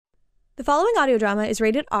The following audio drama is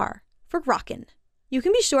rated R for Rockin'. You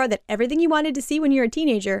can be sure that everything you wanted to see when you're a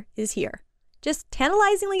teenager is here. Just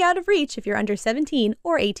tantalizingly out of reach if you're under 17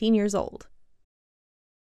 or 18 years old.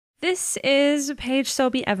 This is Paige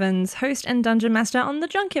Selby Evans, host and dungeon master on the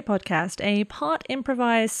Junket podcast, a part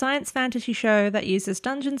improvised science fantasy show that uses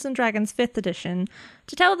Dungeons & Dragons 5th edition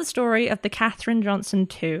to tell the story of the Katherine Johnson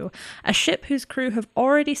II, a ship whose crew have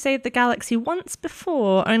already saved the galaxy once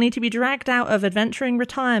before, only to be dragged out of adventuring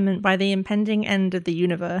retirement by the impending end of the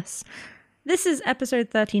universe. This is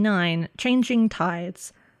episode 39, Changing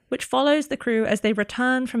Tides, which follows the crew as they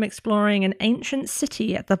return from exploring an ancient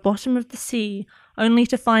city at the bottom of the sea, only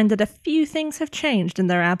to find that a few things have changed in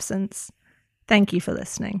their absence. Thank you for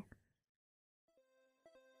listening.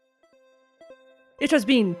 It has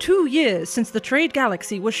been 2 years since the trade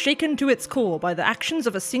galaxy was shaken to its core by the actions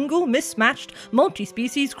of a single, mismatched,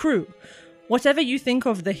 multi-species crew. Whatever you think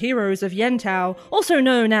of the heroes of Yentau, also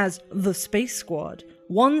known as the Space Squad,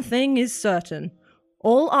 one thing is certain.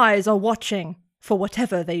 All eyes are watching for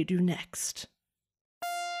whatever they do next.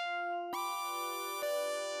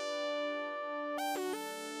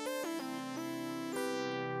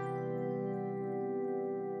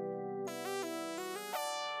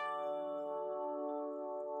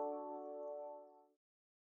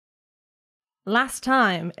 Last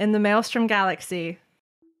time in the Maelstrom Galaxy.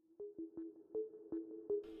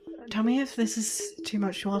 Tell me if this is too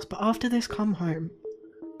much to ask, but after this, come home.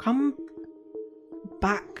 Come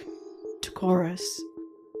back to Chorus.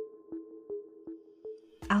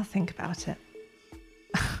 I'll think about it.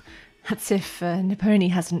 That's if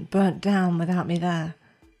Nipponi hasn't burnt down without me there.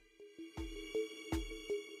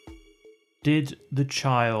 Did the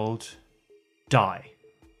child die?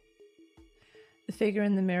 The figure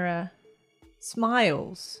in the mirror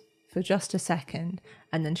smiles for just a second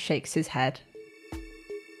and then shakes his head.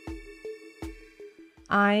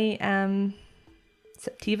 I am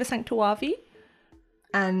Septiva Sanctuavi,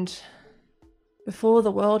 and before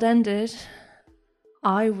the world ended,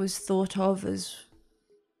 I was thought of as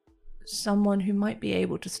someone who might be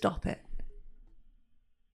able to stop it.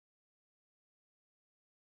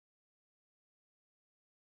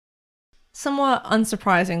 Somewhat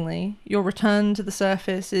unsurprisingly, your return to the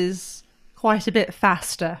surface is quite a bit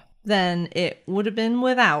faster than it would have been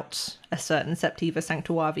without a certain Septiva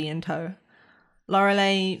Sanctuavi in tow.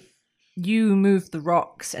 Lorelei, you move the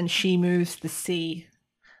rocks and she moves the sea.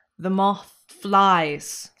 The moth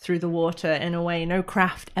flies through the water in a way no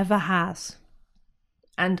craft ever has.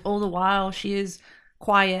 And all the while she is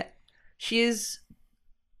quiet. She is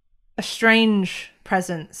a strange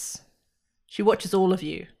presence. She watches all of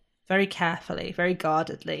you very carefully, very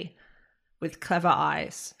guardedly, with clever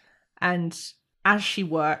eyes. And as she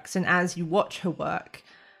works and as you watch her work,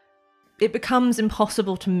 it becomes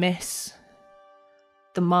impossible to miss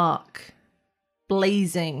the mark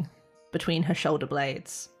blazing between her shoulder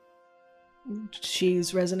blades.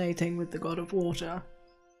 She's resonating with the god of water.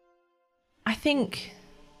 I think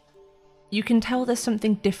you can tell there's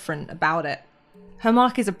something different about it. Her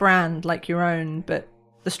mark is a brand like your own, but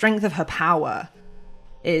the strength of her power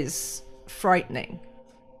is frightening.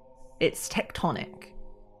 It's tectonic,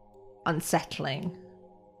 unsettling,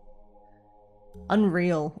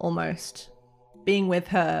 unreal almost. Being with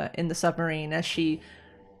her in the submarine as she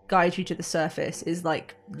guides you to the surface is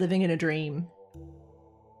like living in a dream.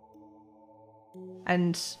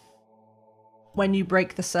 And when you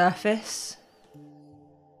break the surface,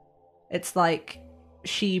 it's like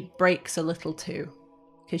she breaks a little too,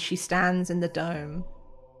 because she stands in the dome,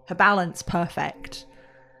 her balance perfect,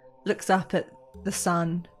 looks up at the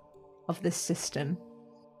sun of this system,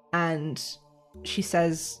 and she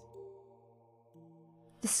says,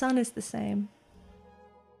 "The sun is the same."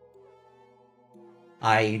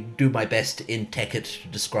 I do my best in Tekkit to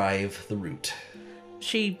describe the route.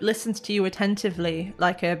 She listens to you attentively,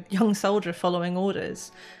 like a young soldier following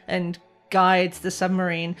orders, and guides the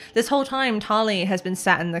submarine. This whole time, Tali has been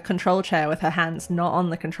sat in the control chair with her hands not on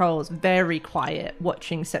the controls, very quiet,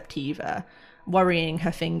 watching Septiva, worrying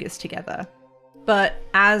her fingers together. But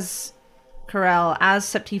as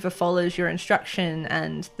Septiva follows your instruction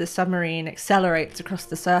and the submarine accelerates across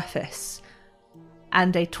the surface,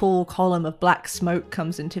 and a tall column of black smoke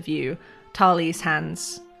comes into view, Tali's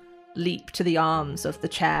hands leap to the arms of the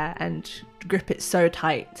chair and grip it so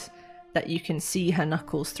tight that you can see her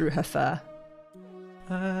knuckles through her fur.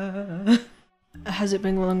 Has it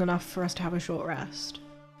been long enough for us to have a short rest?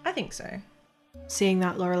 I think so. Seeing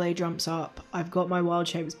that Lorelei jumps up, I've got my wild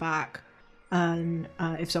shapes back, and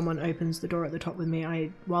if someone opens the door at the top with me,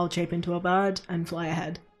 I wild shape into a bird and fly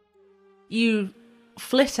ahead. You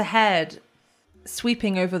flit ahead,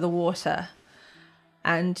 sweeping over the water,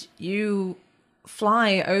 and you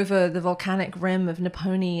fly over the volcanic rim of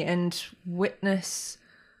Nipponi and witness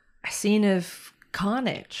a scene of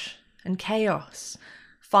carnage and chaos.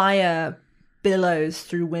 Fire billows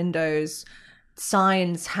through windows,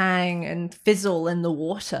 signs hang and fizzle in the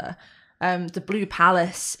water. The Blue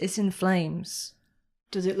Palace is in flames.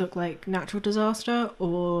 Does it look like natural disaster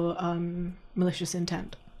or malicious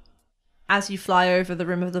intent? As you fly over the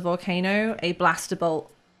rim of the volcano, a blaster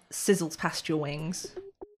bolt sizzles past your wings.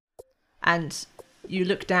 And you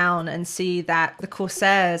look down and see that the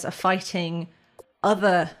Corsairs are fighting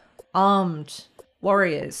other armed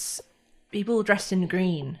warriors, people dressed in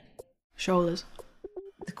green. Shoulders.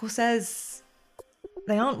 The Corsairs,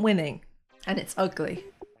 they aren't winning, and it's ugly.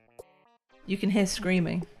 You can hear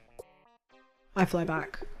screaming. I fly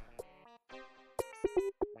back.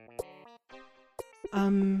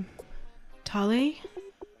 Tali?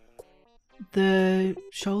 The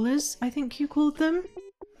Shoulders, I think you called them?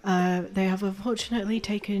 They have unfortunately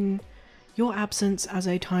taken your absence as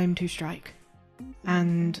a time to strike.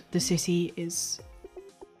 And the city is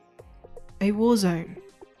a war zone.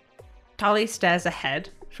 Tali stares ahead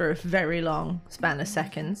for a very long span of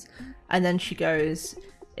seconds, and then she goes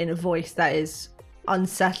in a voice that is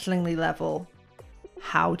unsettlingly level.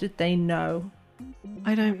 How did they know?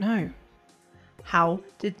 I don't know. How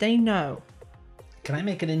did they know? Can I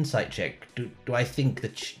make an insight check? Do I think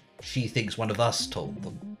that she thinks one of us told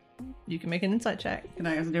them? You can make an insight check. Can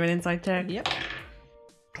I also do an insight check? Yep.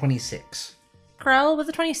 26. Krell with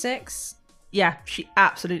a 26. Yeah, she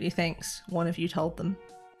absolutely thinks one of you told them.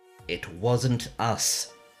 It wasn't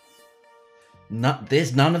us.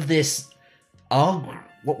 There's none of this.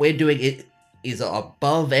 What we're doing is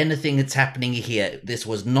above anything that's happening here. This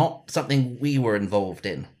was not something we were involved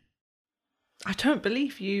in. I don't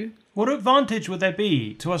believe you. What advantage would there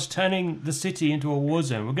be to us turning the city into a war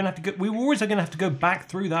zone? We're gonna have to go. We always are gonna have to go back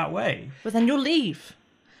through that way. But then you'll leave.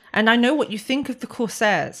 And I know what you think of the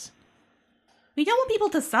Corsairs. We don't want people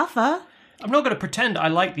to suffer. I'm not gonna pretend I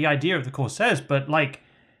like the idea of the Corsairs, but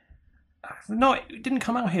no, it didn't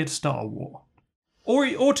come out here to start a war,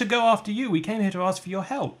 or to go after you. We came here to ask for your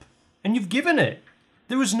help, and you've given it.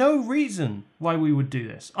 There was no reason why we would do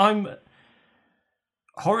this. I'm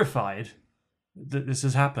horrified that this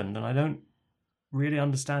has happened, and I don't really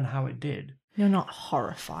understand how it did. You're not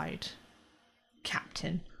horrified,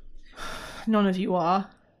 Captain. None of you are.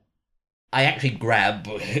 I actually grab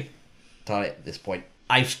Tali at this point.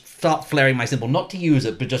 I start flaring my symbol, not to use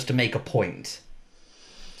it, but just to make a point.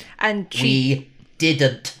 And We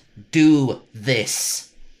didn't do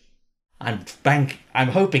this. I'm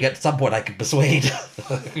hoping at some point I can persuade.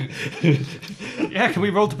 Yeah, can we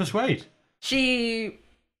roll to persuade?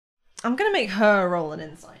 I'm gonna make her roll an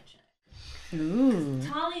insight check. Ooh.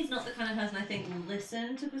 Tali's not the kind of person I think will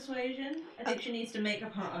listen to persuasion. I think she needs to make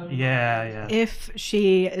up her own. Yeah. If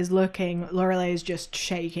she is looking, Lorelei is just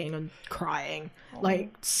shaking and crying, like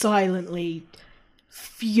silently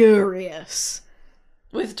furious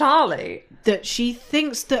With Tali? that she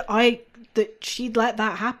thinks that she'd let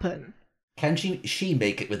that happen. Can she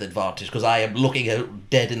make it with advantage? Because I am looking her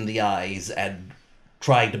dead in the eyes and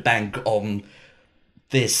trying to bank on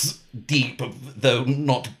this deep, though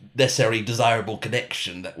not necessarily desirable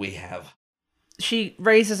connection that we have. She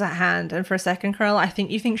raises her hand, and for a second, Curl, I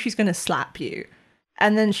think you think she's going to slap you.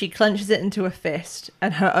 And then she clenches it into a fist,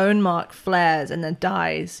 and her own mark flares and then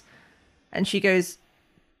dies. And she goes,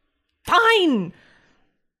 "Fine!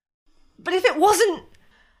 But if it wasn't..."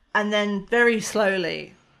 And then very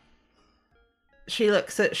slowly, she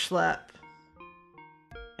looks at Schlurp,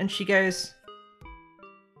 and she goes,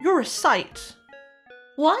 "You're a sight."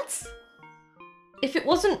 What? If it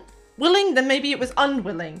wasn't willing, then maybe it was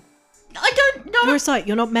unwilling. I don't know. You're a sight.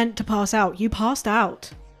 You're not meant to pass out. You passed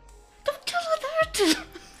out. Don't tell her that.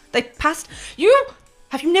 They passed.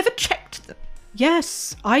 Have you never checked them?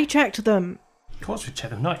 Yes, I checked them. Of course we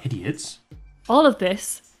check them, not idiots. All of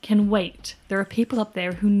this can wait. There are people up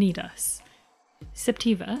there who need us.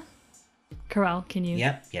 Septiva, Corral, can you...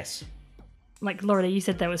 Yep, yes. Like, Lorelei, you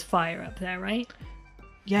said there was fire up there, right?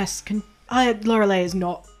 Yes, Lorelei is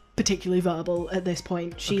not particularly verbal at this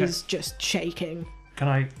point. She's just shaking. Can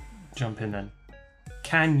I jump in then?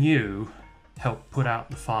 Can you help put out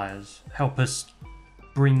the fires? Help us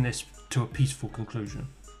bring this to a peaceful conclusion?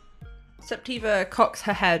 Septiva cocks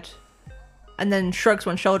her head and then shrugs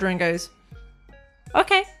one shoulder and goes,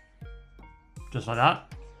 "Okay." Just like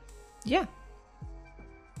that? Yeah.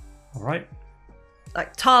 All right.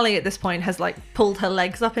 Like, Tali at this point has, pulled her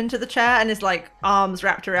legs up into the chair and is, arms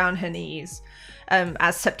wrapped around her knees,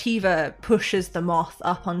 as Septiva pushes the moth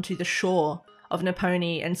up onto the shore of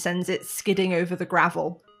Nipponi and sends it skidding over the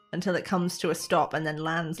gravel until it comes to a stop and then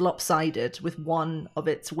lands lopsided with one of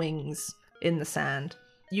its wings in the sand.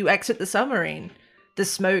 You exit the submarine. The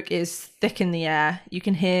smoke is thick in the air. You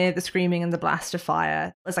can hear the screaming and the blast of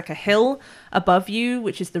fire. There's like a hill above you,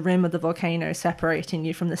 which is the rim of the volcano separating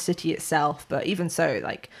you from the city itself. But even so,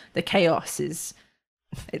 like, the chaos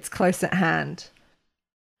it's close at hand.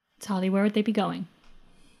 Tali, where would they be going?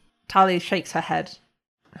 Tali shakes her head.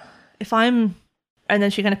 And then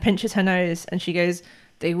she kind of pinches her nose and she goes,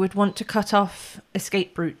 they would want to cut off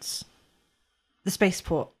escape routes. The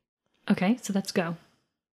spaceport. Okay, so let's go.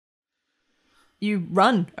 You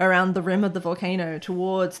run around the rim of the volcano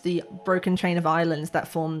towards the broken chain of islands that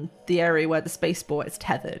form the area where the spaceport is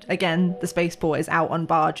tethered. Again, the spaceport is out on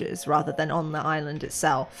barges rather than on the island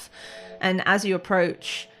itself. And as you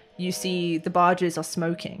approach, you see the barges are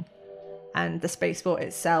smoking. And the spaceport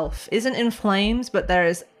itself isn't in flames, but there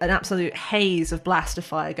is an absolute haze of blaster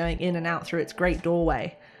fire going in and out through its great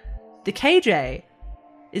doorway. The KJ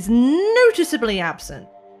is noticeably absent.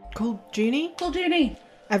 Call Junie? Well, Junie.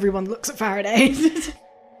 Everyone looks at Faraday.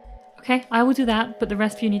 Okay, I will do that, but the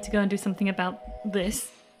rest of you need to go and do something about this.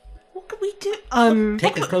 What could we do?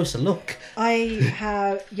 Take a closer look. Take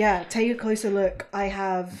a closer look. I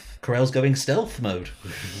have... Corell's going stealth mode.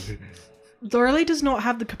 Lorelei does not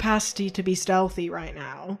have the capacity to be stealthy right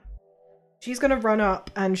now. She's going to run up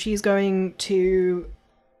and she's going to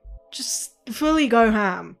just fully go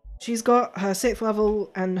ham. She's got her 6th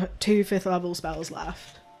level and her 2 5th level spells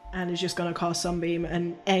left. And is just going to cast Sunbeam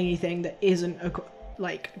and anything that isn't,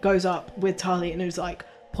 goes up with Tali and is like,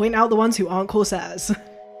 point out the ones who aren't Corsairs.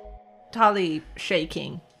 Tali,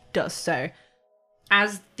 shaking, does so.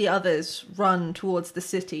 As the others run towards the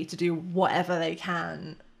city to do whatever they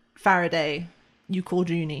can, Faraday, you call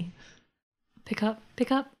Junie. Pick up.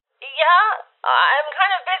 Yeah, I'm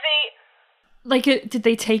kind of busy. Like, did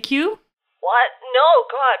they take you? What? No,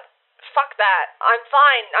 God. Fuck that. I'm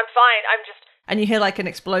fine. I'm just... And you hear like an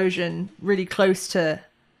explosion really close to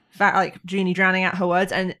Junie drowning out her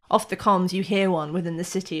words, and off the comms you hear one within the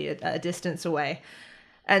city at a distance away.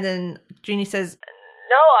 And then Junie says,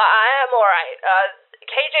 No, I am alright.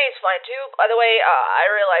 KJ's fine too. By the way, I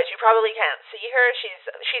realize you probably can't see her.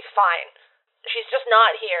 She's fine. She's just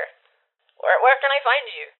not here. Where can I find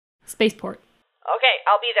you? Spaceport. Okay,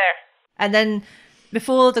 I'll be there. and then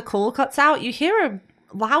before the call cuts out, you hear a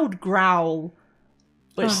loud growl,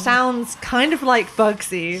 which sounds kind of like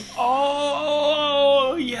Bugsy.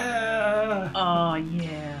 Oh, yeah. Oh,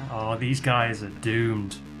 yeah. Oh, these guys are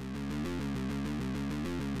doomed.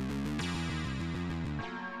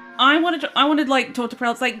 I wanted like talk to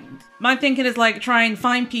crowds. Like my thinking is like try and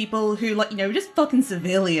find people who like just fucking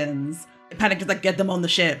civilians. Panic to like get them on the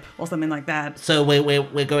ship or something like that. So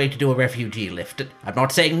we're going to do a refugee lift. I'm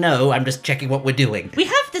not saying no. I'm just checking what we're doing. We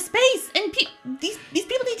have the space, and these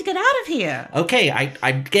people need to get out of here. Okay, I'm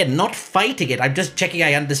again not fighting it. I'm just checking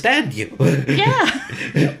I understand you. Yeah.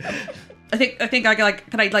 I think I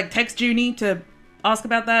can I text Junie to ask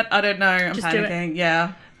about that? I don't know. I'm Just do it. panicking.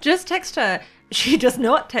 Yeah. Just text her. She does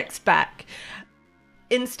not text back.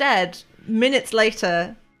 Instead, minutes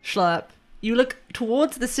later, Schlurp, you look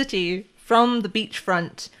towards the city from the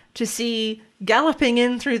beachfront to see galloping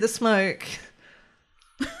in through the smoke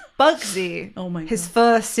Bugsy. Oh my his God.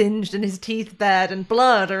 fur singed and his teeth bared and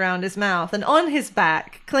blood around his mouth, and on his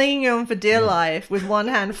back, clinging on for dear life with one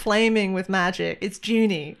hand flaming with magic, it's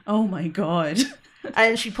Junie. Oh my God.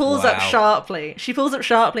 And she pulls up Wow. sharply. She pulls up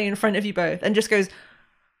sharply in front of you both and just goes,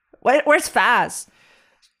 Where's Faz?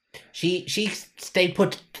 She stayed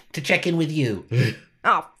put to check in with you.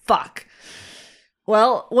 Oh, fuck.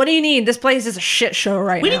 Well, what do you need? This place is a shit show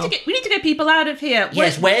right We now. need to get people out of here.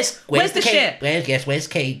 Yes, where's the ship? Where's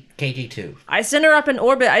KG2? I sent her up in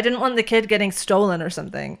orbit. I didn't want the kid getting stolen or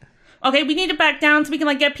something. Okay, we need to back down so we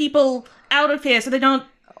can get people out of here so they don't.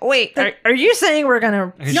 Wait, are you saying we're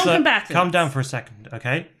gonna... Okay, No so combatants. calm down for a second,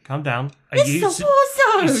 okay? Calm down. Are This you is a war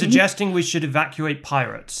zone. You're suggesting we should evacuate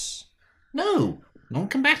pirates? No,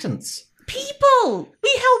 non-combatants. People. We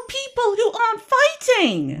help people who aren't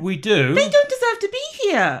fighting. We do. They don't deserve to be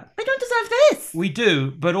here. They don't deserve this. We do,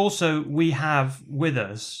 but also we have with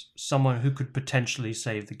us someone who could potentially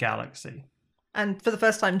save the galaxy. And for the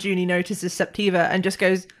first time, Junie notices Septiva and just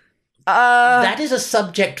goes, That is a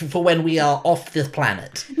subject for when we are off the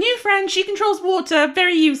planet. New friend, she controls water.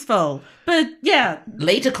 Very useful. But yeah,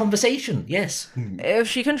 Later conversation, yes. if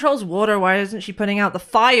she controls water, why isn't she putting out the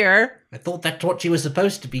fire? I thought that's what she was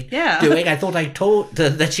supposed to be Yeah. doing. I thought I told her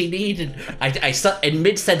that she needed... in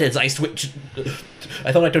mid-sentence, I switched...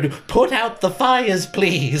 I thought I told you, put out the fires,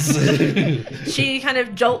 please. She kind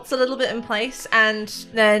of jolts a little bit in place, and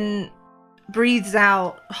then breathes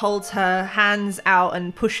out, holds her hands out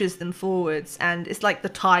and pushes them forwards, and it's like the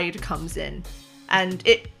tide comes in and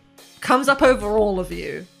it comes up over all of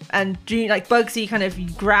you. And like Bugsy kind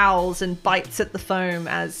of growls and bites at the foam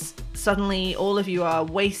as suddenly all of you are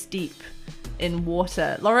waist deep in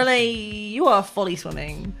water. Lorelei, you are fully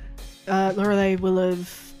swimming. Lorelei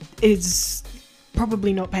is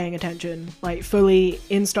probably not paying attention, like fully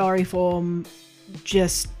in starry form,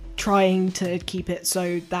 just trying to keep it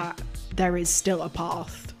so that there is still a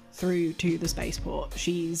path through to the spaceport.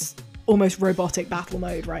 She's almost robotic battle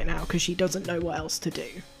mode right now because she doesn't know what else to do.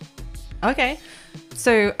 Okay.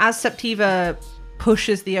 So as Septiva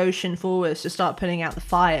pushes the ocean forwards to start putting out the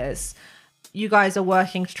fires, you guys are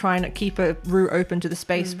working to try and keep a route open to the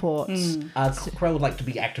spaceports. Crow would like to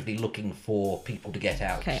be actively looking for people to get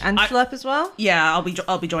out. Okay, and Schlep as well? Yeah,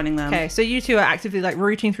 I'll be joining them. Okay, so you two are actively like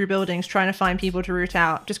rooting through buildings, trying to find people to root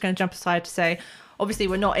out. Just going to jump aside to say, obviously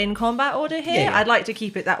we're not in combat order here. Yeah. I'd like to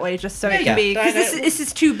keep it that way just so it can Yeah. be, because this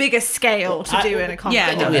is too big a scale to do in a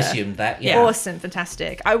combat Yeah, order. We assumed that, yeah. Awesome,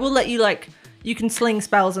 fantastic. I will let you you can sling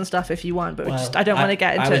spells and stuff if you want, but I don't want to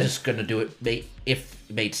get into... I was just going to do it if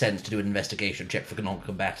it made sense to do an investigation check for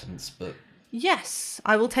non-combatants, but... Yes,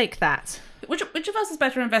 I will take that. Which of us is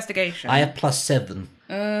better investigation? I have +7.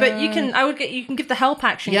 But you can give the help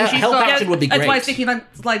action. Yeah, 'cause you've help got- action would be great. That's why I was thinking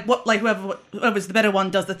whoever's the better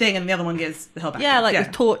one does the thing, and the other one gives the help action. Yeah,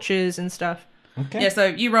 with torches and stuff. Okay. Yeah, so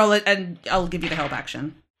you roll it, and I'll give you the help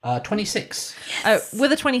action. 26.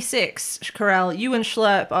 With a 26, Corel, you and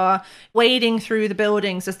Schlurp are wading through the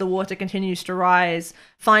buildings as the water continues to rise,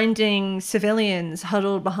 finding civilians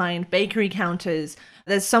huddled behind bakery counters.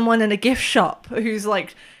 There's someone in a gift shop who's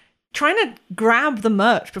trying to grab the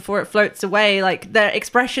merch before it floats away. Their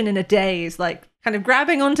expression in a daze, kind of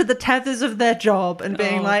grabbing onto the tethers of their job and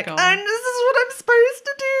being God. and this is what I'm supposed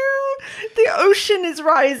to do. The ocean is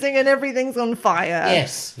rising and everything's on fire.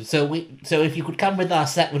 Yes, so if you could come with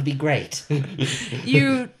us, that would be great.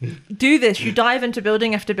 You do this, you dive into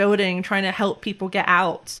building after building, trying to help people get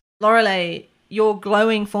out. Lorelei, your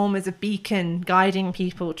glowing form is a beacon guiding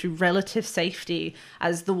people to relative safety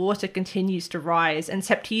as the water continues to rise, and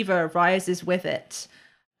Septiva rises with it.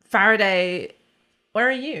 Faraday, where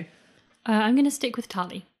are you? I'm going to stick with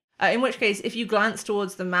Tali. In which case, if you glance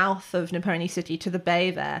towards the mouth of Nipponi City to the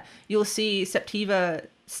bay there, you'll see Septiva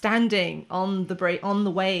standing on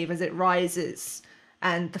the wave as it rises,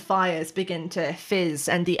 and the fires begin to fizz,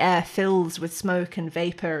 and the air fills with smoke and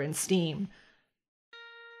vapor and steam.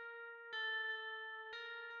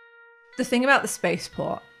 The thing about the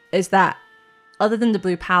spaceport is that, other than the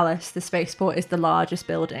Blue Palace, the spaceport is the largest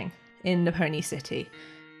building in Nipponi City.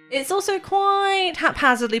 It's also quite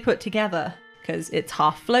haphazardly put together, because it's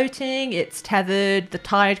half floating, it's tethered, the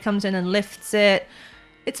tide comes in and lifts it.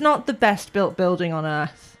 It's not the best built building on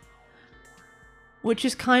Earth. Which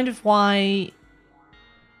is kind of why,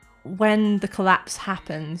 when the collapse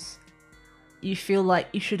happens, you feel like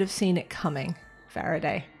you should have seen it coming,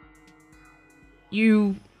 Faraday.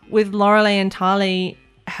 You, with Lorelei and Tali,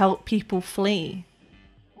 help people flee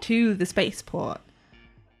to the spaceport,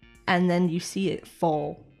 and then you see it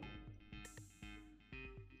fall.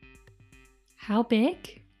 How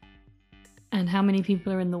big? And how many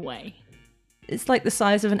people are in the way? It's like the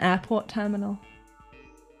size of an airport terminal.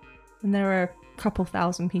 And there are a couple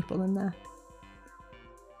thousand people in there.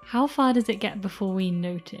 How far does it get before we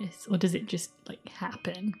notice? Or does it just,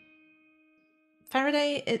 happen?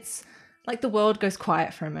 Faraday, it's like the world goes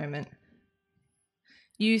quiet for a moment.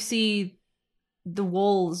 You see the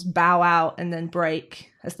walls bow out and then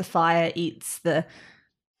break as the fire eats the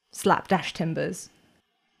slapdash timbers.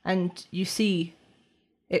 And you see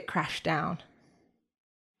it crash down.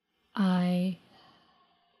 I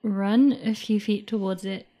run a few feet towards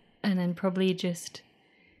it and then probably just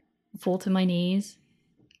fall to my knees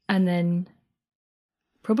and then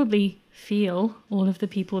probably feel all of the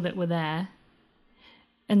people that were there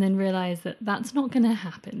and then realize that that's not going to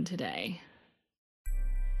happen today.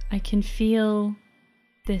 I can feel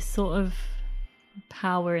this sort of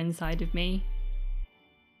power inside of me.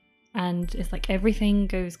 And it's like everything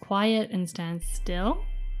goes quiet and stands still.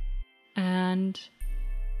 And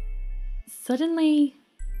suddenly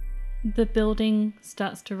the building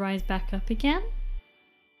starts to rise back up again.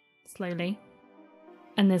 Slowly.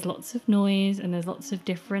 And there's lots of noise and there's lots of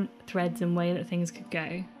different threads and way that things could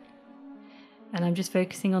go. And I'm just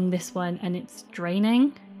focusing on this one and it's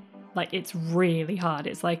draining. It's really hard.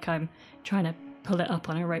 It's like I'm trying to pull it up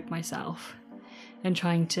on a rope myself. And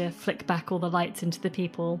trying to flick back all the lights into the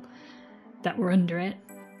people that were under it,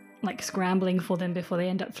 scrambling for them before they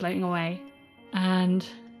end up floating away. And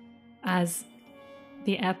as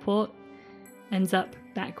the airport ends up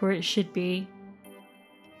back where it should be,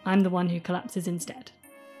 I'm the one who collapses instead.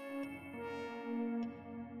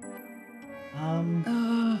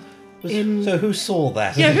 So who saw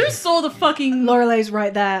that? Yeah, who saw the fucking... Lorelei's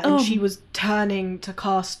right there, and Oh. she was turning to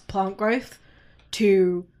cast plant growth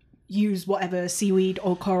to use whatever seaweed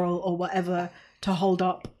or coral or whatever to hold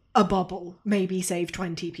up a bubble, maybe save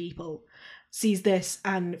 20 people. Sees this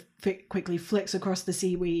and quickly flicks across the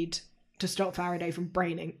seaweed to stop Faraday from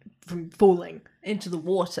falling Into the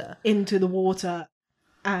water. into the water,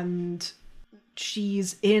 and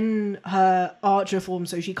she's in her archer form,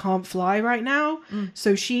 so she can't fly right now.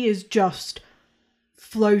 So she is just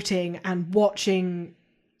floating and watching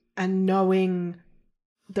and knowing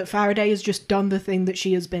that Faraday has just done the thing that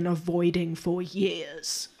she has been avoiding for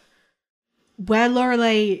years. Where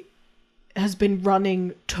Lorelei has been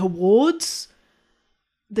running towards,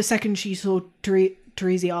 the second she saw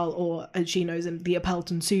Teresial, or as she knows him, the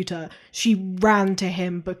Appelton Suitor, she ran to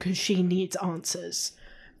him because she needs answers.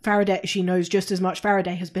 Faraday, she knows just as much.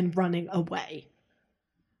 Faraday has been running away.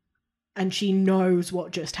 And she knows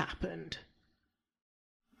what just happened.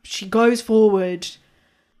 She goes forward,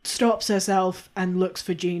 stops herself, and looks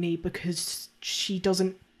for Junie because she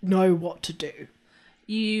doesn't know what to do.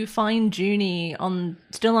 You find Junie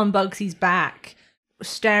still on Bugsy's back,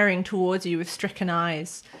 staring towards you with stricken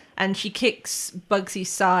eyes, and she kicks Bugsy's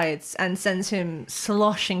sides and sends him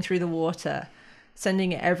sloshing through the water,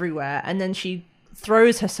 sending it everywhere, and then she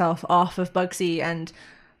throws herself off of Bugsy and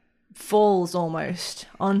falls almost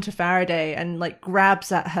onto Faraday and like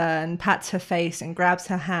grabs at her and pats her face and grabs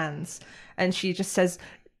her hands, and she just says,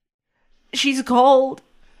 "She's cold.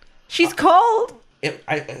 She's cold."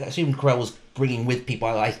 I assumed Corell was bringing with people.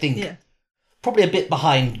 I think Yeah. probably a bit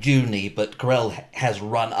behind Junie, but Corell has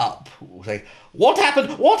run up. Say, "What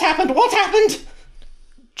happened? What happened? What happened?"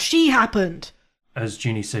 She happened. As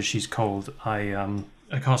Junie says she's cold, I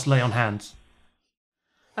cast Lay on Hands.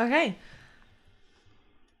 Okay.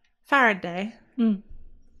 Faraday.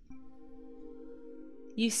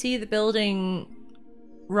 You see the building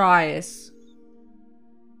rise,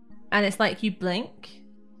 and it's like you blink,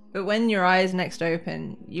 but when your eyes next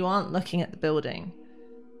open, you aren't looking at the building.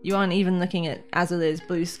 You aren't even looking at Azalir's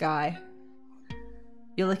blue sky.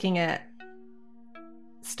 You're looking at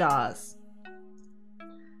stars.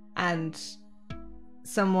 And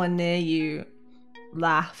someone near you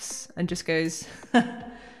laughs and just goes,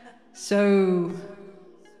 "So,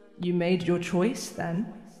 you made your choice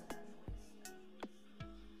then?"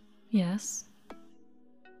 Yes.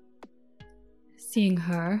 Seeing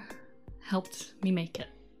her helped me make it.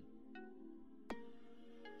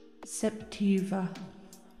 Septiva.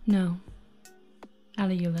 No.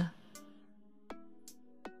 Aliula.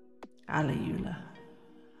 Aliula.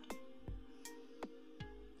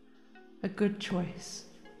 A good choice.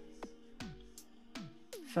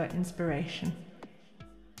 For inspiration.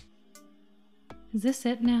 Is this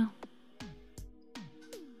it now?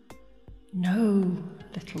 No,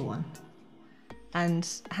 little one. And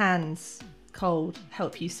hands, cold,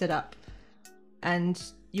 help you sit up. And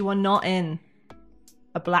you are not in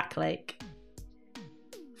a black lake,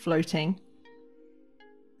 floating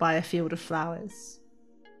by a field of flowers.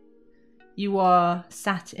 You are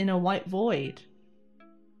sat in a white void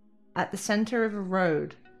at the center of a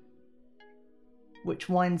road which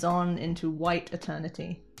winds on into white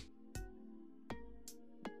eternity.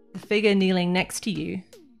 The figure kneeling next to you,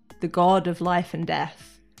 the god of life and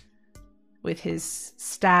death, with his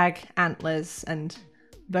stag antlers and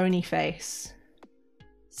bony face,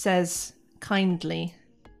 says kindly,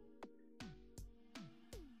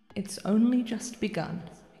 "It's only just begun."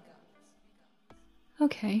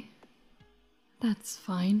 Okay. That's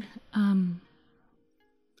fine.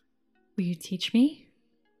 Will you teach me?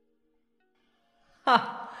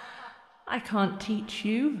 Ha! I can't teach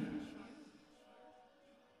you.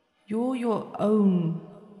 You're your own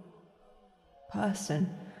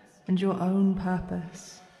person and your own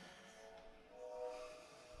purpose.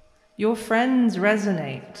 Your friends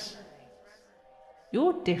resonate.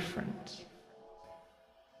 You're different.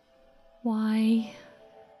 Why?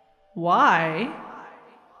 Why?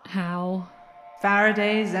 How?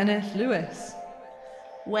 Faraday Zenith Lewis.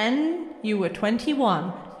 When you were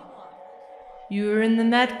 21, you were in the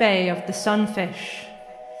med bay of the Sunfish,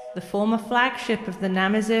 the former flagship of the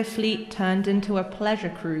Namazir fleet turned into a pleasure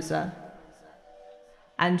cruiser.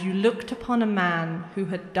 And you looked upon a man who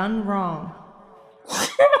had done wrong.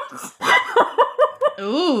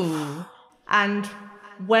 Ooh. And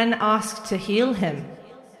when asked to heal him,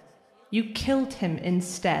 you killed him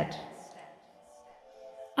instead.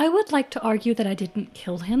 I would like to argue that I didn't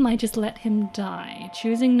kill him, I just let him die.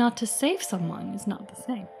 Choosing not to save someone is not the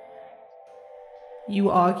same. You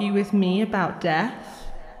argue with me about death?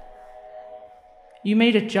 You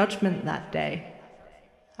made a judgment that day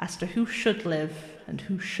as to who should live and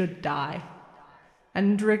who should die.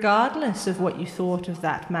 And regardless of what you thought of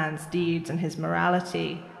that man's deeds and his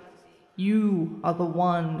morality, you are the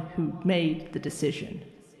one who made the decision.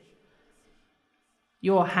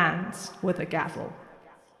 Your hands were the gavel.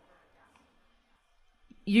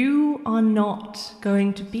 You are not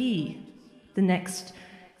going to be the next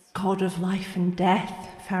god of life and death,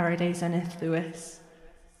 Faraday Zenith Lewis.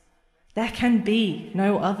 There can be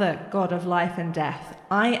no other god of life and death.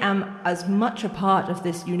 I am as much a part of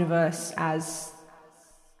this universe as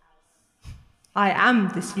I am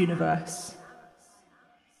this universe.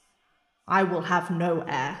 I will have no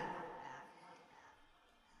heir.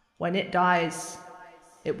 When it dies,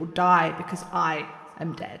 it will die because I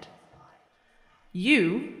am dead.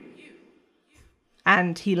 You,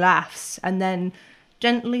 and he laughs and then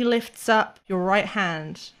gently lifts up your right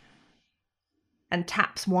hand and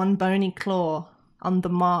taps one bony claw on the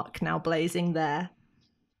mark now blazing there,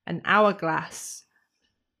 an hourglass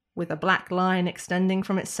with a black line extending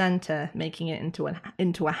from its center, making it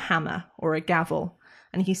into a hammer or a gavel.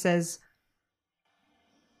 And he says,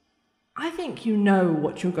 I think you know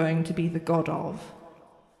what you're going to be the god of.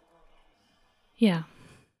 Yeah.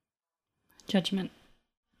 Judgment.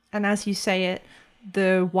 And as you say it,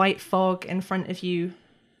 the white fog in front of you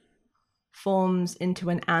forms into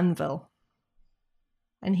an anvil.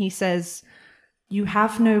 And he says, you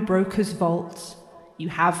have no broker's vault. You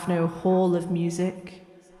have no hall of music.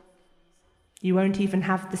 You won't even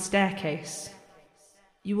have the staircase.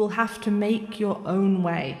 You will have to make your own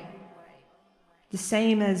way. The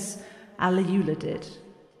same as Aliula did.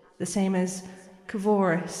 The same as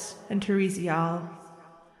Kavoris and Teresial.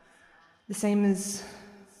 The same as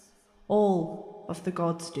all of the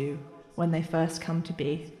gods do when they first come to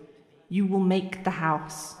be. You will make the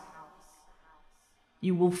house.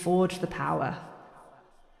 You will forge the power.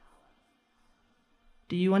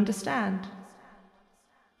 Do you understand?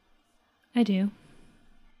 I do.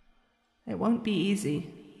 It won't be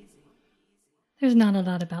easy. There's not a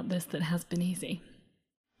lot about this that has been easy.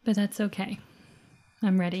 But that's okay.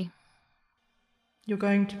 I'm ready. You're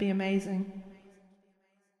going to be amazing.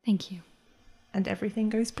 Thank you. And everything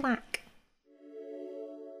goes black.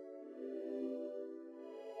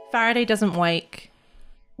 Faraday doesn't wake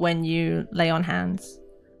when you lay on hands.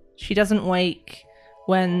 She doesn't wake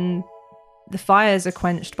when the fires are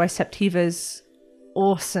quenched by Septiva's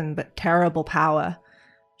awesome but terrible power.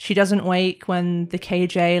 She doesn't wake when the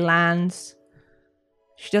KJ lands.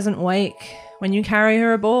 She doesn't wake when you carry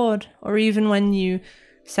her aboard, or even when you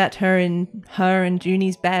set her and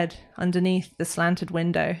Junie's bed underneath the slanted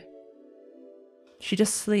window. She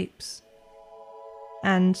just sleeps.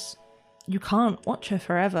 And you can't watch her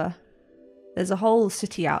forever. There's a whole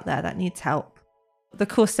city out there that needs help. The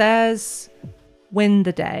Corsairs win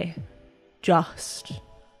the day. Just.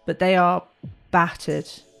 But they are battered.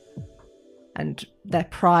 And their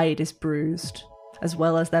pride is bruised, as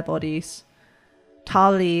well as their bodies.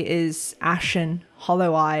 Tali is ashen,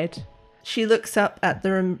 hollow-eyed. She looks up at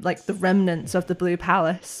the remnants of the Blue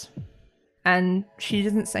Palace. And she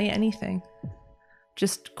doesn't say anything.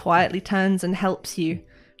 Just quietly turns and helps you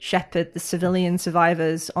shepherd the civilian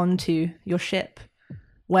survivors onto your ship,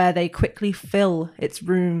 where they quickly fill its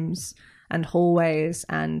rooms and hallways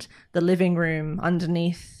and the living room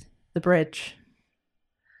underneath the bridge.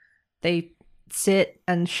 They sit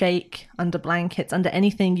and shake under blankets, under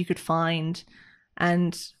anything you could find,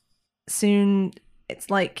 and soon it's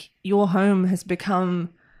like your home has become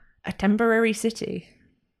a temporary city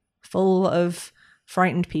full of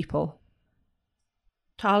frightened people.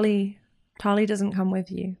 Tali doesn't come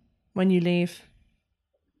with you when you leave.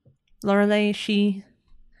 Lorelei, she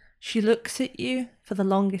looks at you for the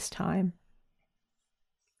longest time.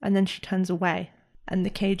 And then she turns away. And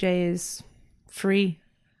the KJ is free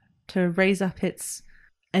to raise up its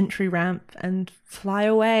entry ramp and fly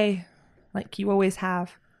away like you always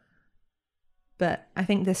have. But I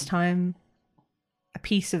think this time a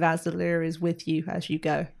piece of Azalea is with you as you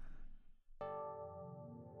go.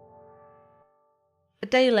 A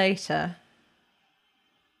day later,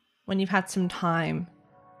 when you've had some time,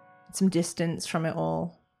 some distance from it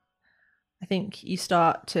all, I think you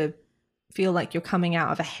start to feel like you're coming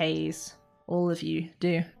out of a haze. All of you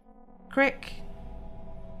do. Crick,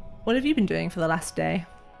 what have you been doing for the last day?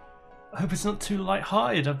 I hope it's not too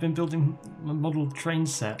light-hearted. I've been building my model train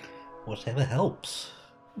set. Whatever helps.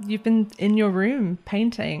 You've been in your room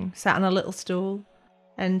painting, sat on a little stool,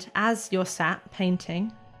 and as you're sat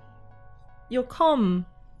painting, your comm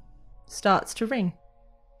starts to ring.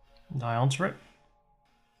 I answer it.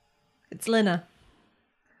 It's Lina.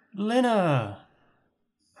 Lena!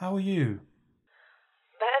 How are you?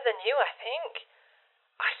 Better than you, I think.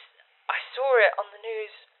 I saw it on the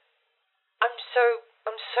news. I'm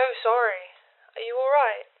so sorry. Are you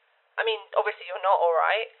alright? I mean, obviously you're not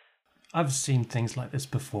alright. I've seen things like this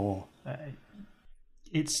before.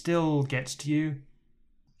 It still gets to you,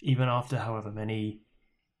 even after however many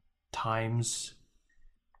times.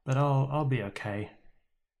 But I'll be okay.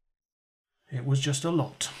 It was just a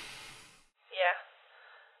lot. Yeah.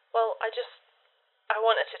 Well, I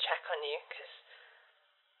wanted to check on you, because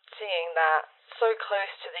seeing that so close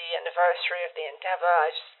to the anniversary of the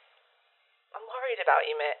Endeavour, I'm worried about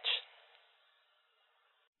you, Mitch.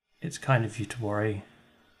 It's kind of you to worry.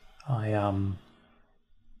 I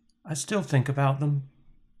still think about them.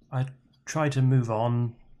 I try to move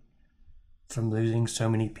on from losing so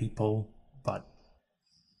many people, but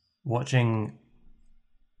watching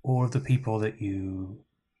all of the people that you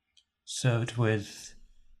served with,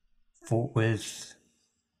 fought with,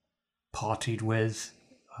 partied with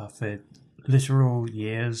for literal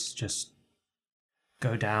years just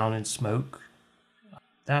go down in smoke.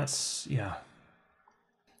 That's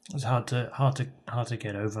it's hard to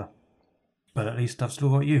get over. But at least I've still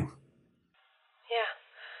got you. Yeah,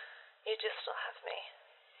 you just still have me.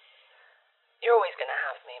 You're always gonna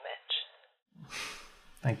have me, Mitch.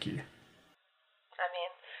 Thank you. I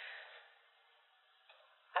mean,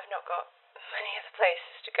 I've not got many other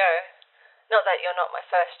places to go. Not that you're not my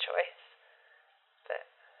first choice, but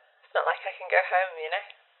it's not like I can go home, you know?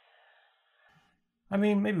 I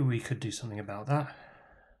mean, maybe we could do something about that.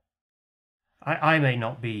 I may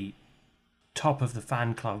not be top of the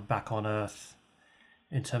fan club back on Earth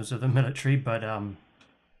in terms of the military, but I'm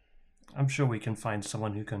sure we can find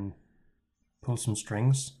someone who can pull some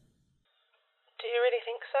strings. Do you really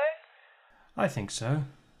think so? I think so.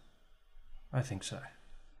 I think so.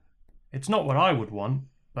 It's not what I would want,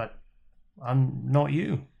 but I'm not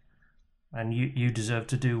you. And you deserve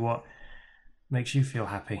to do what makes you feel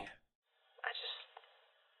happy.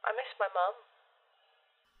 I miss my mum.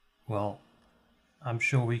 Well, I'm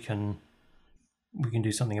sure we can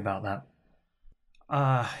do something about that.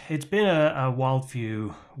 It's been a wild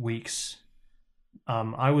few weeks.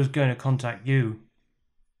 I was going to contact you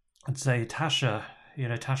and say, Tasha, you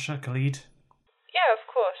know Tasha Khalid? Yeah, of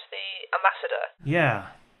course, the ambassador.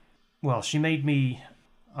 Yeah. Well, she made me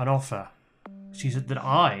an offer. She said that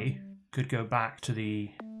I could go back to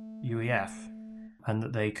the UEF and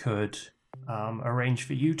that they could arrange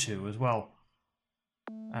for you two as well.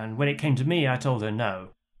 And when it came to me, I told her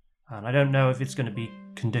no. And I don't know if it's going to be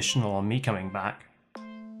conditional on me coming back,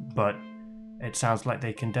 but it sounds like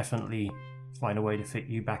they can definitely find a way to fit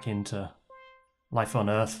you back into life on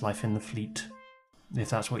Earth, life in the fleet, if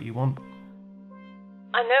that's what you want.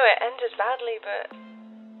 I know it ended badly, but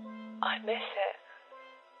I miss it.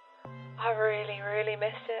 I really, really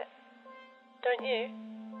miss it. Don't you?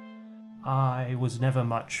 I was never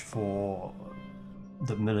much for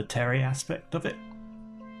the military aspect of it.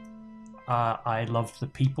 I loved the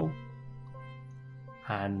people,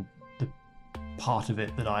 and the part of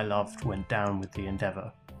it that I loved went down with the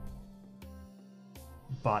Endeavour.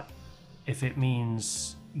 But if it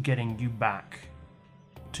means getting you back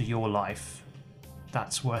to your life,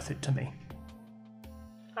 that's worth it to me.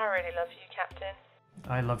 I really love you, Captain.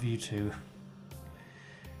 I love you too.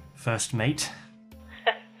 First mate.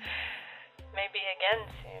 Maybe again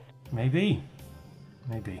soon. Maybe.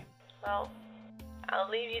 Well, I'll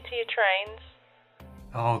leave you to your trains.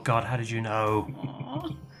 Oh God, how did you know?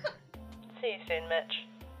 See you soon, Mitch.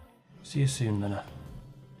 See you soon, Lena.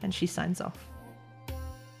 And she signs off.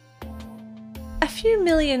 A few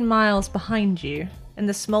million miles behind you, in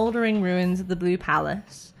the smouldering ruins of the Blue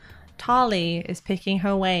Palace, Tali is picking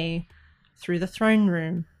her way through the throne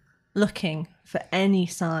room, looking for any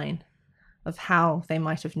sign of how they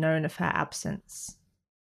might have known of her absence.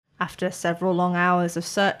 After several long hours of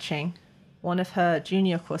searching, one of her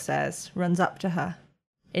junior corsairs runs up to her.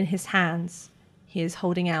 In his hands, he is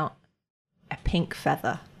holding out a pink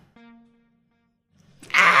feather.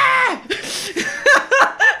 Ah!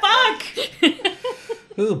 Fuck!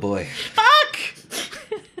 Oh boy. Fuck!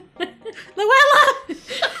 Luella!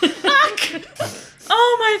 Fuck!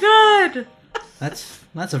 Oh my god!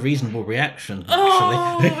 That's a reasonable reaction, actually.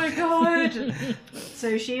 Oh my god!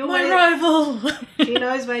 So she My always rival! she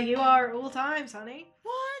knows where you are at all times, honey.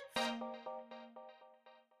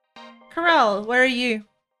 Corel, where are you?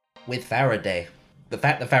 With Faraday. The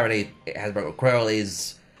fact that Faraday has broken Quirrell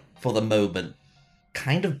is, for the moment,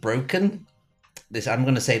 kind of broken. I'm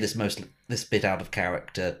going to say this bit out of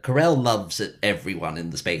character. Corel loves everyone in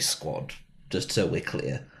the space squad, just so we're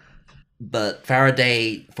clear. But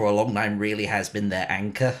Faraday, for a long time, really has been their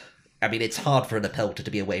anchor. I mean, it's hard for an Appelter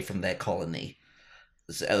to be away from their colony.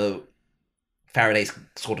 So Faraday's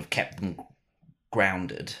sort of kept them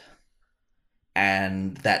grounded.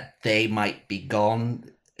 And that they might be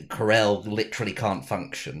gone, Corel literally can't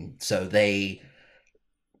function. So they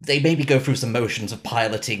maybe go through some motions of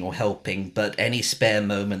piloting or helping, but any spare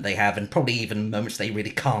moment they have, and probably even moments they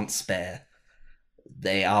really can't spare,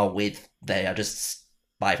 they are just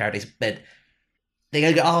by Faraday's bed.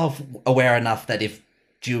 They are aware enough that if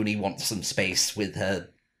Junie wants some space with her,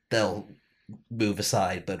 they'll move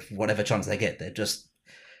aside, but whatever chance they get, they're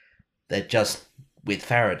just with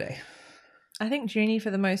Faraday. I think Junie,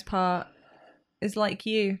 for the most part, is like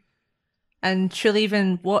you. And she'll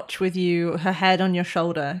even watch with you, her head on your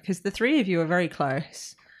shoulder, because the three of you are very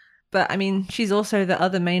close. But, I mean, she's also the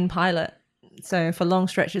other main pilot. So for long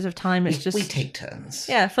stretches of time, we take turns.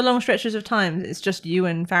 Yeah, for long stretches of time, it's just you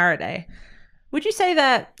and Faraday. Would you say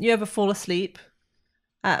that you ever fall asleep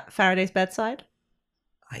at Faraday's bedside?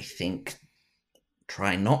 I think...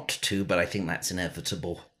 Try not to, but I think that's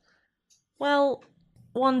inevitable. Well,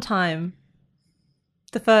 one time...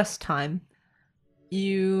 The first time,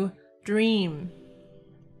 you dream,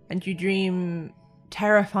 and you dream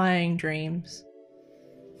terrifying dreams.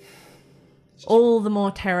 All the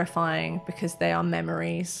more terrifying because they are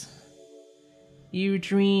memories. You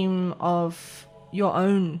dream of your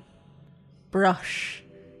own brush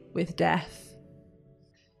with death.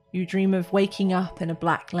 You dream of waking up in a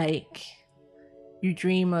black lake. You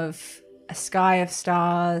dream of a sky of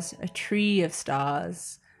stars, a tree of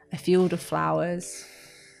stars, a field of flowers.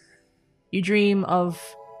 You dream of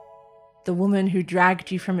the woman who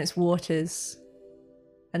dragged you from its waters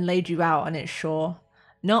and laid you out on its shore.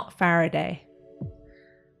 Not Faraday.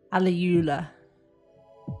 Aliula.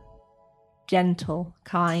 Gentle,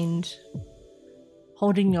 kind,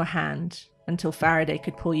 holding your hand until Faraday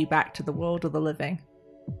could pull you back to the world of the living.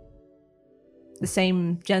 The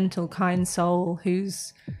same gentle, kind soul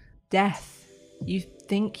whose death you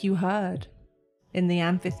think you heard in the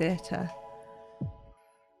amphitheatre.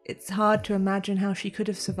 It's hard to imagine how she could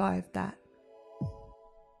have survived that.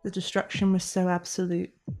 The destruction was so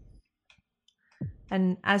absolute.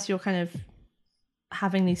 And as you're kind of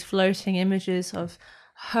having these floating images of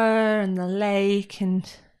her and the lake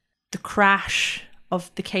and the crash of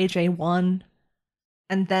the KJ-1,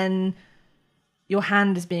 and then your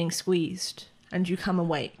hand is being squeezed and you come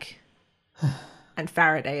awake. And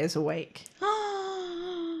Faraday is awake.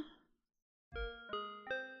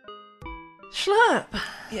 Schlurp!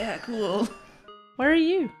 Yeah, cool. Where are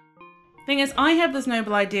you? Thing is, I have this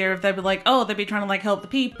noble idea of they'd be like, oh, they'd be trying to like help the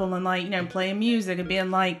people and like, you know, playing music and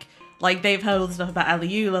being like they've heard all the stuff about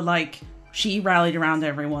Aliula, like she rallied around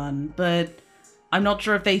everyone, but I'm not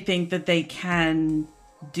sure if they think that they can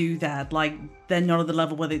do that. Like they're not at the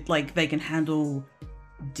level where they can handle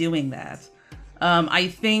doing that. I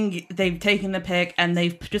think they've taken the pick and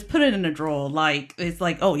they've just put it in a drawer. Like it's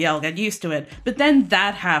like, oh yeah, I'll get used to it. But then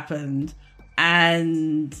that happened,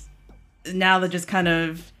 and now they're just kind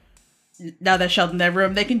of. Now they're shut in their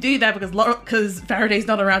room. They can do that because Faraday's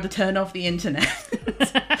not around to turn off the internet.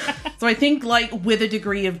 So I think, like, with a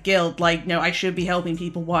degree of guilt, like, no, I should be helping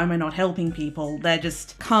people. Why am I not helping people? They're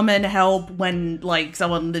just come and help when, like,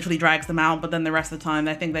 someone literally drags them out. But then the rest of the time,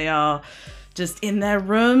 I think they are just in their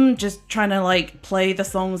room, just trying to, like, play the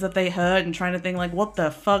songs that they heard and trying to think, like, what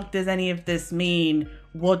the fuck does any of this mean?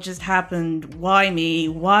 What just happened? Why me?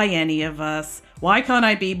 Why any of us? Why can't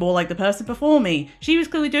I be more like the person before me? She was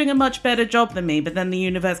clearly doing a much better job than me, but then the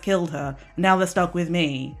universe killed her. Now they're stuck with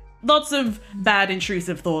me. Lots of bad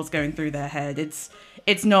intrusive thoughts going through their head.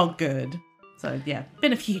 It's not good. So yeah,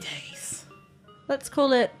 been a few days. Let's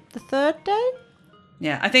call it the third day?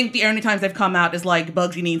 Yeah, I think the only times they've come out is like,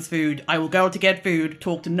 Bugsy needs food. I will go to get food,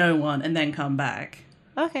 talk to no one, and then come back.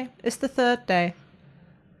 Okay, it's the third day.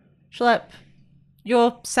 Schlepp,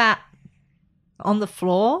 you're sat on the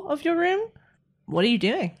floor of your room? What are you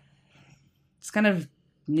doing? It's kind of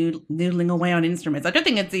noodling away on instruments. I don't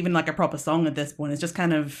think it's even like a proper song at this point. It's just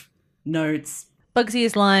kind of notes. Bugsy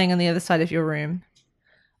is lying on the other side of your room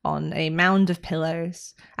on a mound of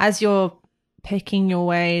pillows. As you're picking your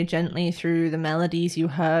way gently through the melodies you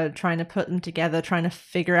heard, trying to put them together, trying to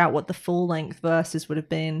figure out what the full-length verses would have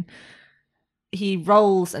been, he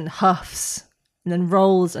rolls and huffs, and then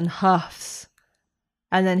rolls and huffs.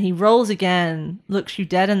 And then he rolls again, looks you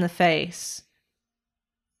dead in the face,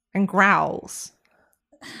 and growls.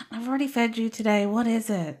 I've already fed you today. What is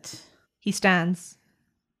it? He stands.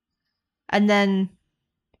 And then,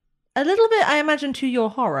 a little bit, I imagine, to your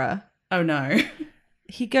horror, Oh no.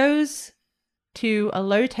 he goes to a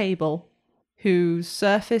low table, whose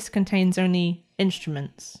surface contains only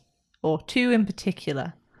instruments, or two in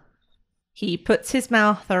particular. He puts his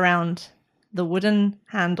mouth around the wooden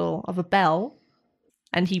handle of a bell,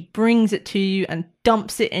 and he brings it to you and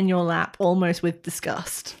dumps it in your lap almost with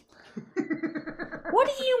disgust. What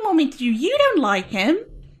do you want me to do? You don't like him.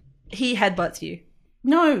 He headbutts you.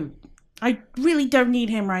 No, I really don't need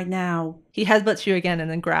him right now. He headbutts you again and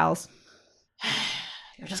then growls.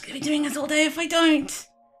 You're just going to be doing this all day if I don't.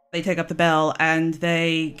 They take up the bell and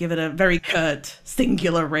they give it a very curt,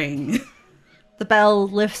 singular ring. The bell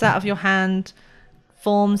lifts out of your hand,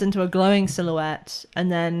 forms into a glowing silhouette,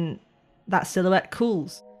 and then that silhouette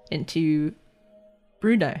cools into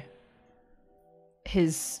Bruno.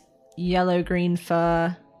 His yellow-green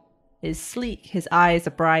fur is sleek, his eyes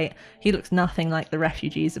are bright, he looks nothing like the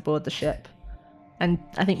refugees aboard the ship. And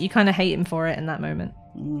I think you kind of hate him for it in that moment.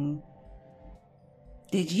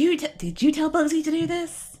 Did you tell Bugsy to do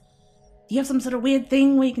this? Do you have some sort of weird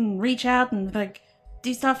thing where you can reach out and, like,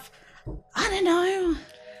 do stuff? I don't know.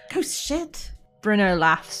 Ghost shit. Bruno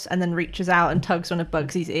laughs and then reaches out and tugs one of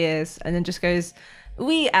Bugsy's ears and then just goes,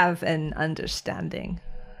 "We have an understanding."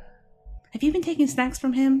 Have you been taking snacks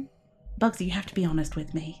from him? Bugsy, you have to be honest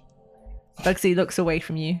with me. Bugsy looks away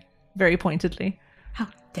from you, very pointedly. How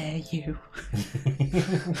dare you?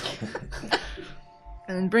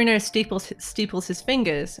 And Bruno steeples his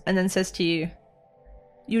fingers and then says to you,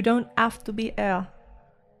 "You don't have to be air."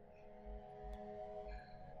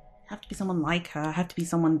 Have to be someone like her. Have to be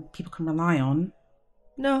someone people can rely on.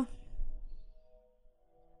 No.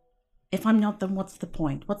 If I'm not, then what's the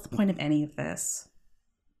point? What's the point of any of this?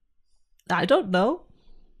 I don't know.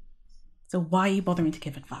 So why are you bothering to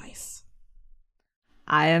give advice?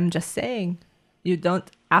 I am just saying, you don't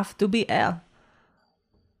have to be air.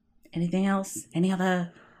 Anything else? Any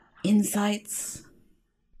other insights?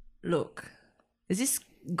 Look, this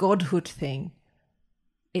godhood thing,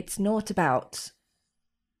 it's not about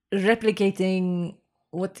replicating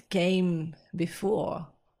what came before.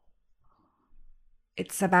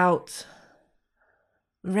 It's about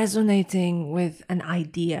resonating with an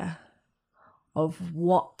idea of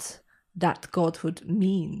what that godhood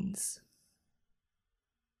means.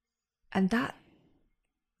 And that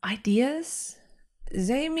ideas,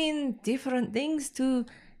 they mean different things to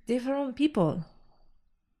different people.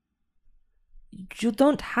 You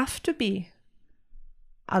don't have to be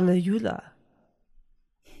Alayula.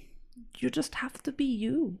 You just have to be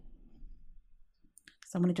you.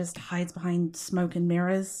 Someone who just hides behind smoke and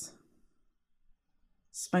mirrors.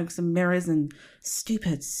 Smokes and mirrors and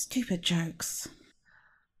stupid, stupid jokes.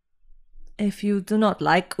 If you do not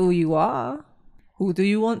like who you are, who do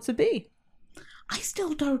you want to be? I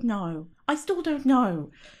still don't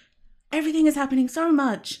know. Everything is happening so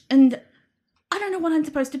much, and I don't know what I'm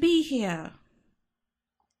supposed to be here.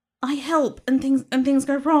 I help, and things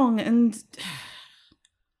go wrong, and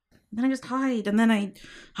then I just hide, and then I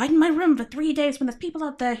hide in my room for 3 days when there's people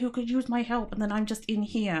out there who could use my help, and then I'm just in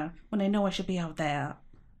here when I know I should be out there.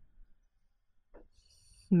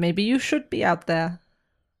 Maybe you should be out there.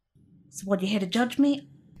 So what, you here to judge me?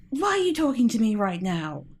 Why are you talking to me right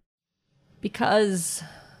now? Because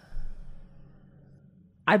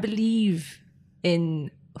I believe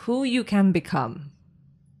in who you can become.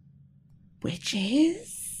 Which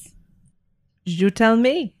is? You tell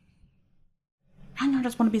me. I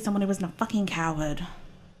just want to be someone who isn't a fucking coward.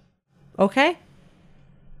 Okay.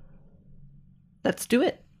 Let's do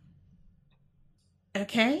it.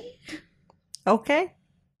 Okay? Okay.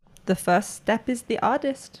 The first step is the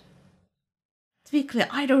artist. To be clear,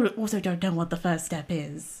 I also don't know what the first step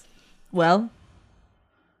is. Well,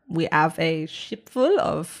 we have a ship full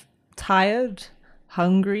of tired,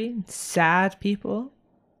 hungry, sad people.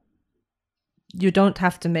 You don't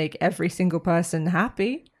have to make every single person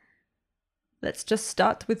happy. Let's just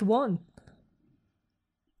start with one.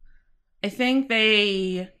 I think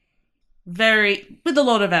they with a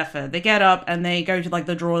lot of effort, they get up and they go to like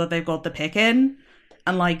the drawer that they've got the pick in,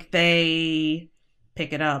 and like they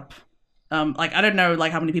pick it up. Like I don't know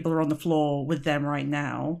like how many people are on the floor with them right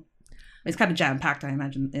now. It's kind of jam-packed, I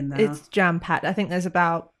imagine, in there. It's jam-packed. I think there's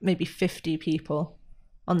about maybe 50 people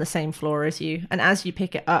on the same floor as you. And as you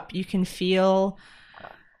pick it up, you can feel...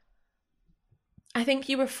 I think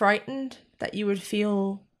you were frightened that you would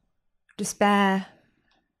feel despair.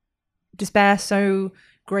 Despair so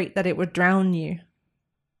great that it would drown you.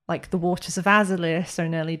 Like the waters of Azalea so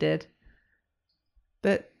nearly did.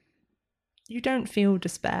 But you don't feel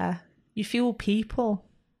despair. You feel people.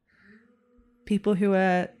 People who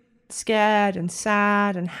are scared and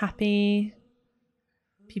sad and happy.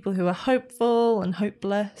 People who are hopeful and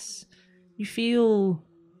hopeless. You feel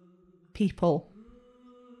people.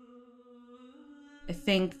 I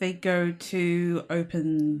think they go to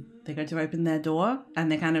open their door,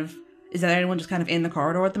 and they kind of, is there anyone just kind of in the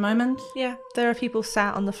corridor at the moment? Yeah, there are people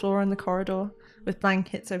sat on the floor in the corridor with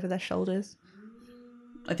blankets over their shoulders.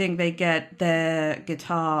 I think they get their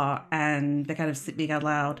guitar and they kind of speak out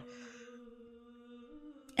loud.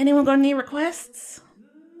 Anyone got any requests?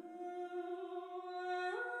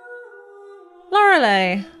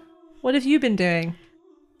 Lorelei, what have you been doing?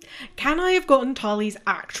 Can I have gotten Tali's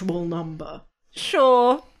actual number?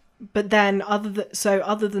 Sure. But then,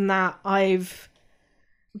 other than that, I've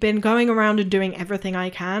been going around and doing everything I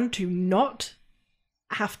can to not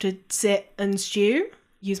have to sit and stew.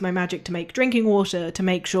 Use my magic to make drinking water, to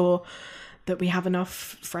make sure that we have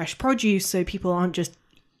enough fresh produce so people aren't just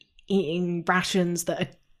eating rations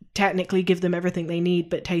that technically give them everything they need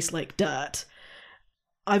but taste like dirt.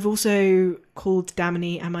 I've also called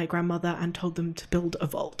Damini and my grandmother and told them to build a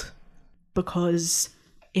vault. Because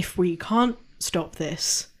if we can't stop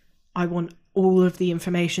this, I want all of the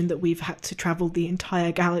information that we've had to travel the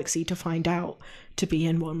entire galaxy to find out to be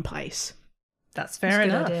in one place. That's fair That's a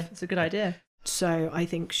good enough. idea. It's a good idea. So I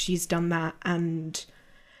think she's done that, and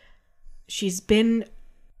she's been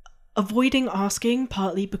avoiding asking,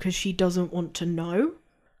 partly because she doesn't want to know,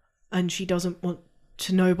 and she doesn't want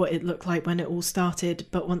to know what it looked like when it all started.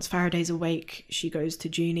 But once Faraday's awake, she goes to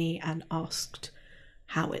Junie and asked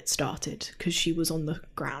how it started, because she was on the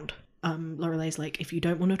ground. Lorelei's like, if you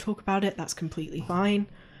don't want to talk about it, that's completely fine,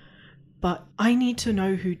 but I need to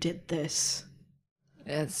know who did this.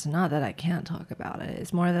 It's not that I can't talk about it.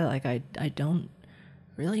 It's more that, like, I don't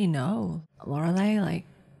really know. Lorelei, like,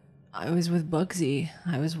 I was with Bugsy.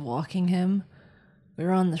 I was walking him. We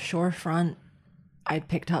were on the shorefront. I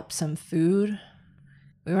picked up some food.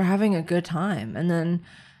 We were having a good time. And then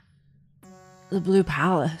the Blue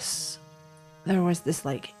Palace, there was this,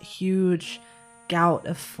 like, huge gout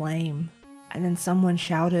of flame. And then someone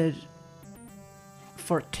shouted,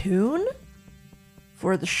 "Fortune?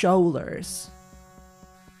 For the Sholers."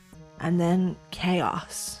 And then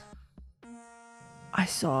chaos. I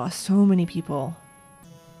saw so many people.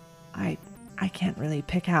 I can't really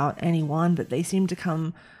pick out any one, but they seem to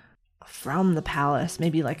come from the palace,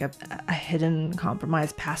 maybe like a hidden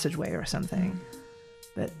compromised passageway or something.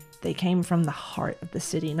 But they came from the heart of the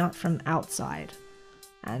city, not from outside.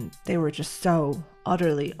 And they were just so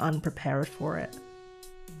utterly unprepared for it.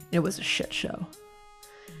 It was a shit show.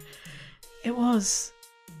 It was.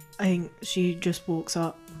 I think she just walks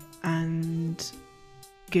up and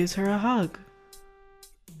gives her a hug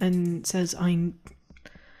and says, I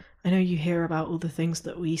know you hear about all the things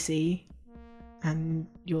that we see, and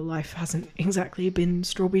your life hasn't exactly been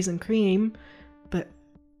strawberries and cream, but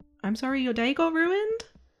I'm sorry your day got ruined.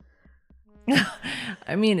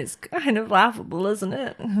 I mean, it's kind of laughable, isn't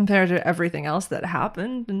it? Compared to everything else that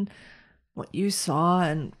happened and what you saw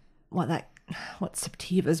and what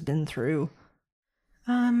Septiva's been through.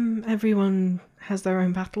 Everyone has their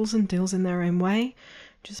own battles and deals in their own way.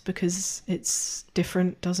 Just because it's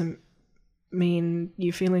different doesn't mean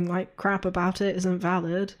you feeling like crap about it isn't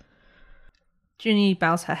valid. Ginny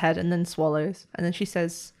bows her head and then swallows, and then she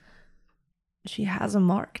says, she has a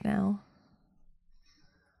mark now.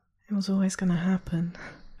 It was always gonna happen.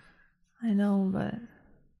 I know, but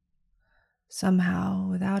somehow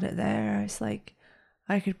without it there, it's like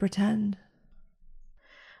I could pretend.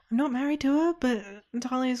 I'm not married to her, but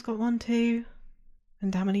Natalia's got one too,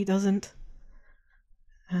 and Damini doesn't.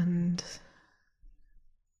 And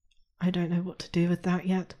I don't know what to do with that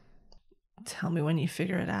yet. Tell me when you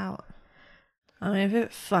figure it out. I mean, if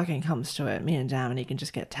it fucking comes to it, me and Damini can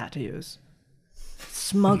just get tattoos.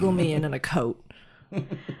 Smuggle me in a coat.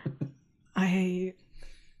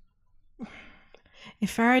 If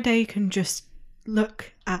Faraday can just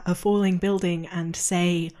look at a falling building and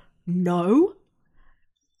say no,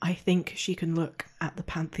 I think she can look at the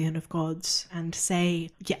pantheon of gods and say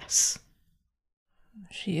yes.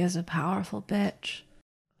 She is a powerful bitch.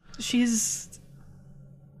 She's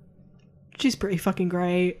pretty fucking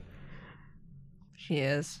great. She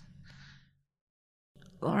is.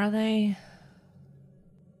 Lorelei,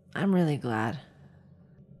 I'm really glad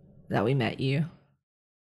that we met you.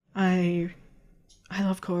 I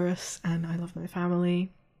love Chorus and I love my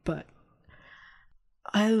family, but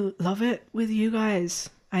I love it with you guys.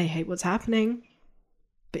 I hate what's happening,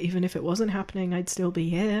 but even if it wasn't happening, I'd still be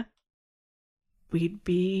here. We'd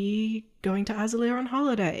be going to Azalea on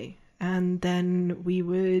holiday, and then we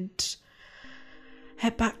would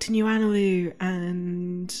head back to New Analu,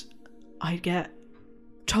 and I'd get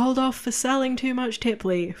told off for selling too much tip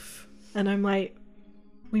leaf. And I'm like,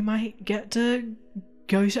 we might get to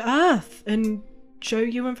go to Earth and show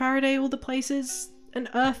you and Faraday all the places and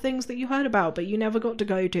Earth things that you heard about but you never got to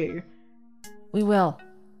go to. We will.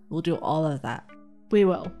 We'll do all of that. We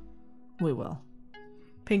will. We will.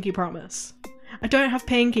 Pinky promise. I don't have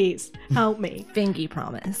pinkies. Help me. Fingy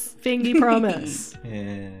promise. Fingy promise.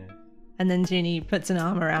 Yeah. And then Ginny puts an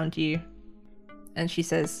arm around you and she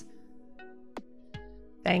says,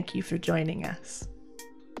 "Thank you for joining us."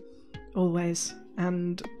 Always.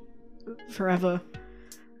 And forever.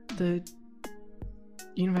 The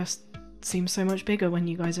universe seems so much bigger when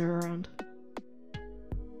you guys are around.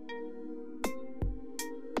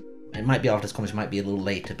 It might be after this conversation, it might be a little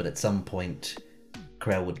later, but at some point,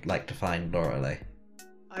 Krell would like to find Lorelei.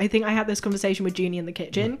 I think I had this conversation with Junie in the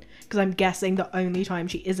kitchen, because I'm guessing the only time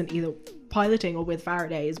she isn't either piloting or with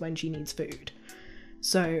Faraday is when she needs food.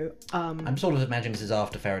 So, I'm sort of imagining this is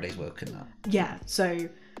after Faraday's woken up. yeah, so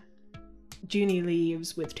Junie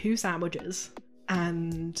leaves with 2 sandwiches,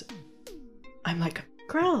 and I'm like,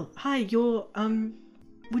 Krell, hi, you're,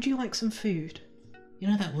 would you like some food? You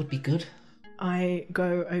know, that would be good. I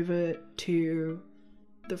go over to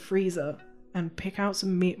the freezer and pick out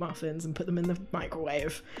some meat muffins and put them in the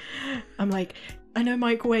microwave. I'm like, I know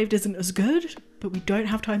microwaved isn't as good, but we don't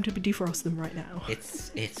have time to defrost them right now.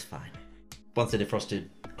 It's fine. Once they're defrosted,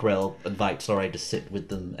 Krell invites Lorelei to sit with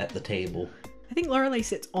them at the table. I think Lorelei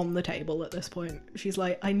sits on the table at this point. She's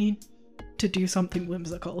like, I need to do something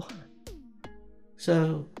whimsical.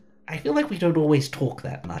 So, I feel like we don't always talk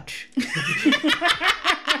that much.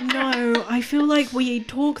 No, I feel like we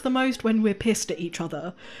talk the most when we're pissed at each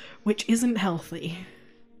other, which isn't healthy.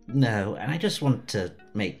 No, and I just want to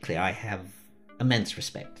make clear I have immense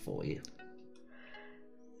respect for you.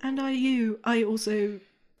 And I also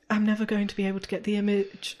am never going to be able to get the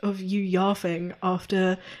image of you yarfing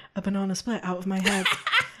after a banana split out of my head.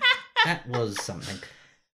 That was something.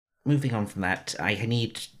 Moving on from that, I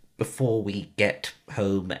need, before we get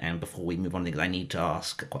home and before we move on to things, I need to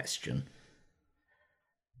ask a question.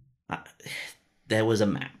 There was a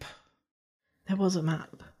map. There was a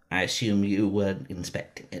map. I assume you were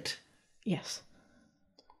inspecting it. Yes.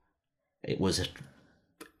 It was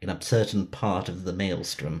in a certain part of the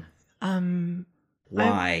maelstrom.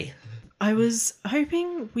 Why? I was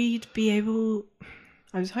hoping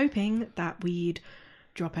that we'd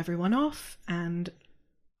drop everyone off and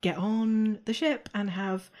get on the ship and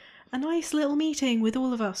have a nice little meeting with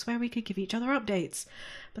all of us where we could give each other updates.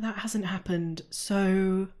 But that hasn't happened,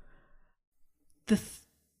 so the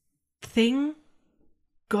thing,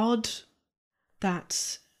 God,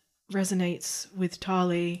 that resonates with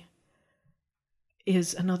Tali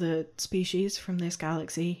is another species from this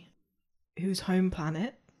galaxy whose home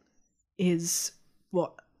planet is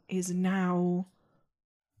what is now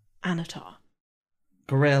Anatar.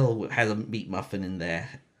 Gorell has a meat muffin in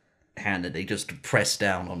their hand and they just press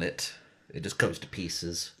down on it. It just goes to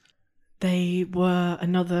pieces. They were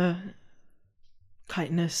another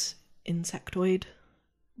chitinous insectoid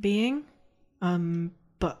being,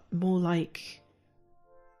 but more like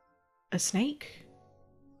a snake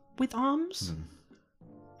with arms.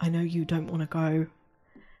 I know you don't want to go,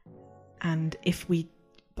 and if we...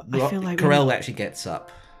 But I feel like... Gorell actually gets up.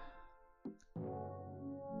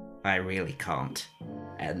 I really can't.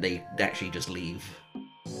 And they actually just leave.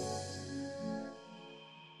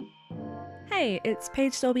 Hey, it's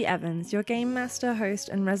Paige Dolby Evans, your game master, host,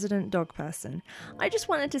 and resident dog person. I just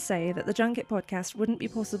wanted to say that the Junket podcast wouldn't be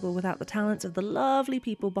possible without the talents of the lovely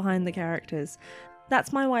people behind the characters.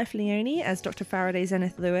 That's my wife Leonie as Dr. Faraday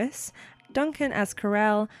Zenith Lewis, Duncan as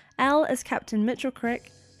Corell, Elle as Captain Mitchell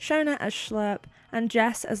Crick, Shona as Schlurp, and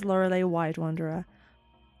Jess as Lorelei Widewanderer.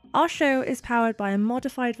 Our show is powered by a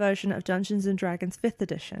modified version of Dungeons & Dragons 5th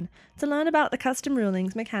edition. To learn about the custom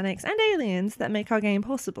rulings, mechanics, and aliens that make our game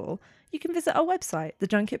possible, you can visit our website,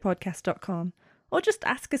 thejunketpodcast.com, or just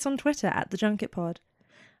ask us on Twitter at thejunketpod.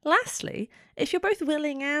 Lastly, if you're both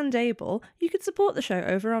willing and able, you could support the show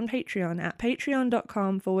over on Patreon at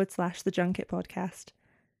patreon.com/thejunketpodcast.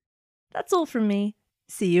 That's all from me.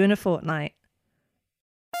 See you in a fortnight.